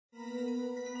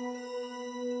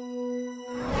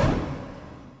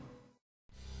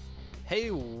Hey,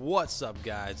 what's up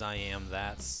guys? I am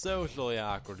that socially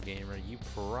awkward gamer you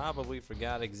probably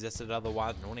forgot existed,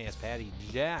 otherwise known as Patty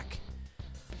Jack.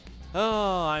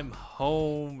 Oh, I'm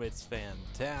home. It's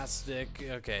fantastic.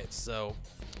 Okay, so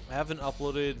I haven't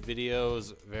uploaded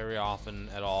videos very often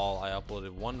at all. I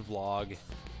uploaded one vlog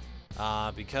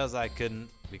because I couldn't,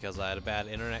 because I had a bad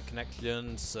internet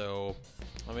connection. So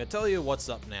I'm gonna tell you what's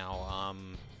up now.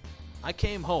 I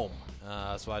came home.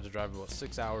 So I had to drive about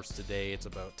 6 hours today. It's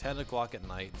about 10 o'clock at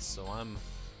night, so I'm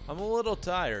a little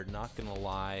tired, not gonna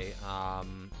lie.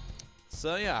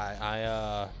 So yeah,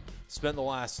 I spent the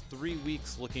last 3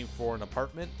 weeks looking for an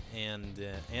apartment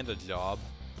and a job,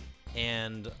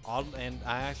 and I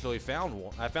actually found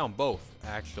one. I found both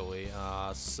actually.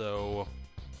 So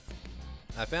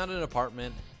I found an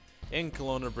apartment in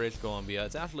Kelowna, British Columbia.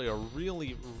 It's actually a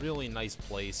really nice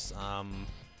place.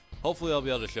 Hopefully I'll be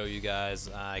able to show you guys.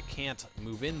 I can't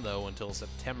move in though until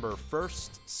September 1st,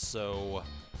 so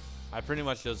I pretty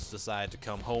much just decided to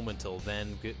come home until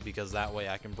then, because that way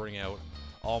I can bring out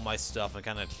all my stuff and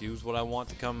kind of choose what I want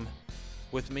to come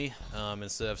with me,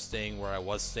 instead of staying where I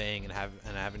was staying and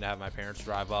having to have my parents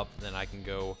drive up. Then I can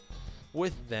go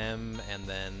with them, and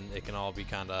then it can all be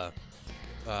kind of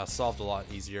solved a lot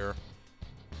easier.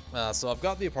 So I've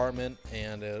got the apartment,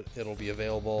 and it'll be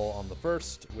available on the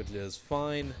 1st, which is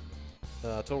fine.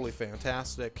 Totally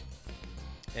fantastic.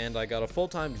 And I got a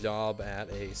full-time job at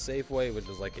a Safeway, which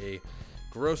is like a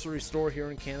grocery store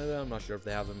here in Canada. I'm not sure if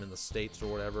they have them in the States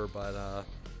or whatever, but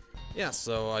yeah,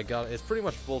 so it's pretty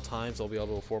much full-time, so I'll be able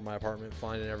to afford my apartment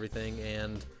fine and everything.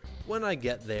 And when I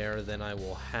get there, then I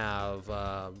will have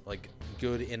like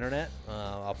good internet.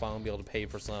 I'll finally be able to pay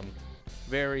for some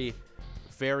very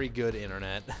good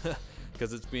internet,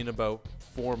 because it's been about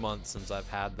 4 months since I've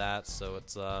had that, so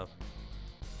it's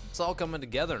all coming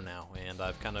together now, and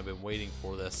I've kind of been waiting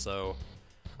for this. So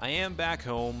I am back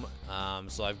home.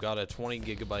 So I've got a 20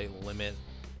 gigabyte limit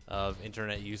of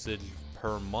internet usage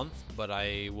per month, but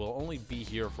I will only be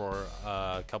here for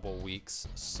a couple weeks,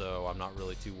 so I'm not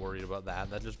really too worried about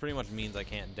that. That just pretty much means I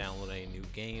can't download any new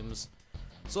games.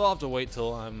 So I'll have to wait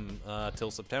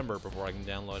till September before I can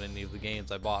download any of the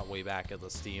games I bought way back at the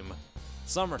Steam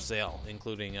summer sale,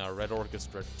 including Red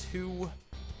Orchestra 2,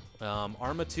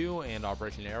 Arma 2, and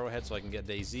Operation Arrowhead, so I can get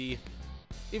DayZ.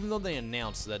 Even though they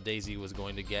announced that DayZ was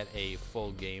going to get a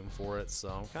full game for it,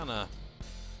 so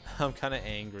I'm kind of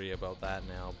angry about that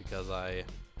now, because I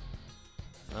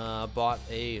bought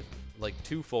like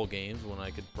 2 full games when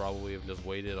I could probably have just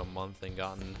waited a month and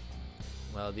gotten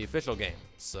the official game.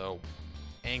 So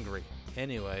angry.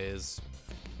 Anyways,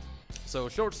 so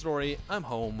short story, I'm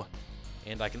home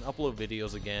and I can upload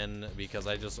videos again, because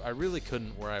I really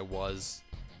couldn't where I was,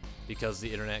 because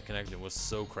the internet connection was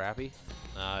so crappy.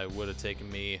 It would have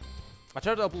taken me, I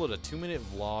tried to upload a 2-minute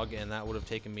vlog, and that would have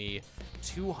taken me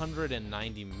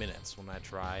 290 minutes when I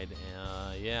tried.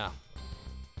 Yeah,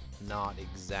 not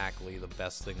exactly the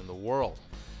best thing in the world.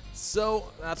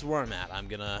 So that's where I'm at. I'm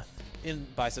gonna,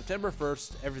 by September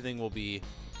 1st, everything will be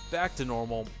back to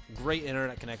normal. Great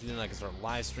internet connection. I can start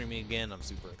live streaming again. I'm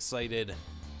super excited.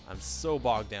 I'm so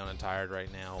bogged down and tired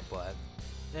right now, but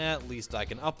at least I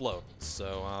can upload.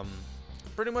 So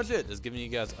pretty much it. Just giving you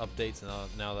guys updates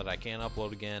now that I can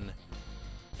upload again.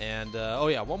 And oh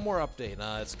yeah, one more update.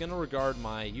 It's gonna regard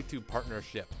my YouTube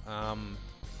partnership.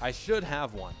 I should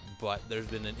have one, but there's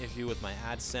been an issue with my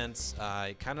AdSense.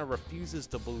 It kind of refuses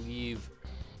to believe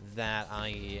that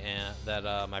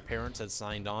my parents had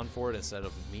signed on for it instead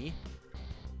of me,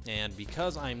 and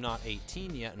because I'm not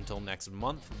 18 yet until next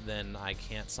month, then I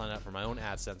can't sign up for my own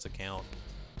AdSense account.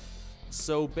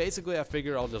 So basically I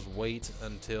figure I'll just wait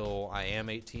until I am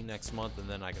 18 next month, and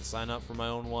then I can sign up for my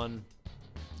own one.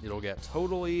 It'll get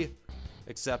totally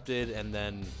accepted, and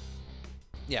then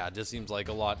yeah, it just seems like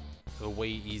a way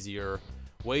easier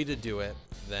way to do it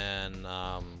than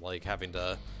like having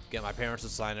to get my parents to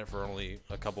sign it for only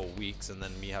a couple weeks and then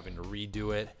me having to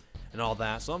redo it and all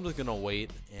that. So I'm just gonna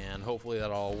wait, and hopefully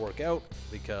that'll all work out,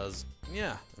 because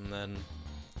yeah. And then,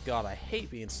 God, I hate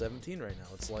being 17 right now.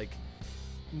 It's like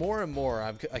more and more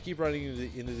I keep running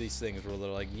into these things where they're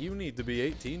like, you need to be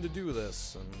 18 to do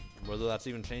this, and whether that's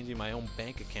even changing my own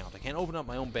bank account. I can't open up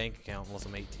my own bank account unless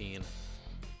I'm 18,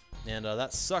 and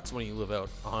that sucks when you live out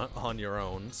on your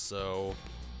own. So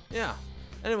yeah.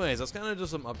 Anyways, that's kind of just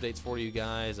some updates for you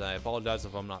guys. I apologize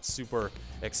if I'm not super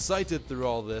excited through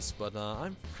all this, but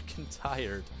I'm freaking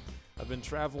tired. I've been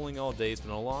traveling all day. It's been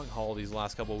a long haul these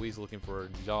last couple of weeks, looking for a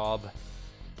job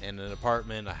and an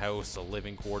apartment, a house, a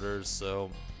living quarters. So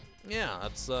yeah,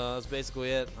 that's basically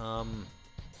it.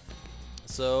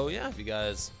 So yeah, if you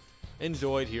guys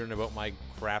enjoyed hearing about my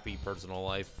crappy personal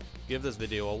life, give this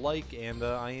video a like, and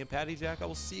I am Patty Jack. I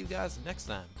will see you guys next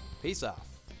time. Peace out.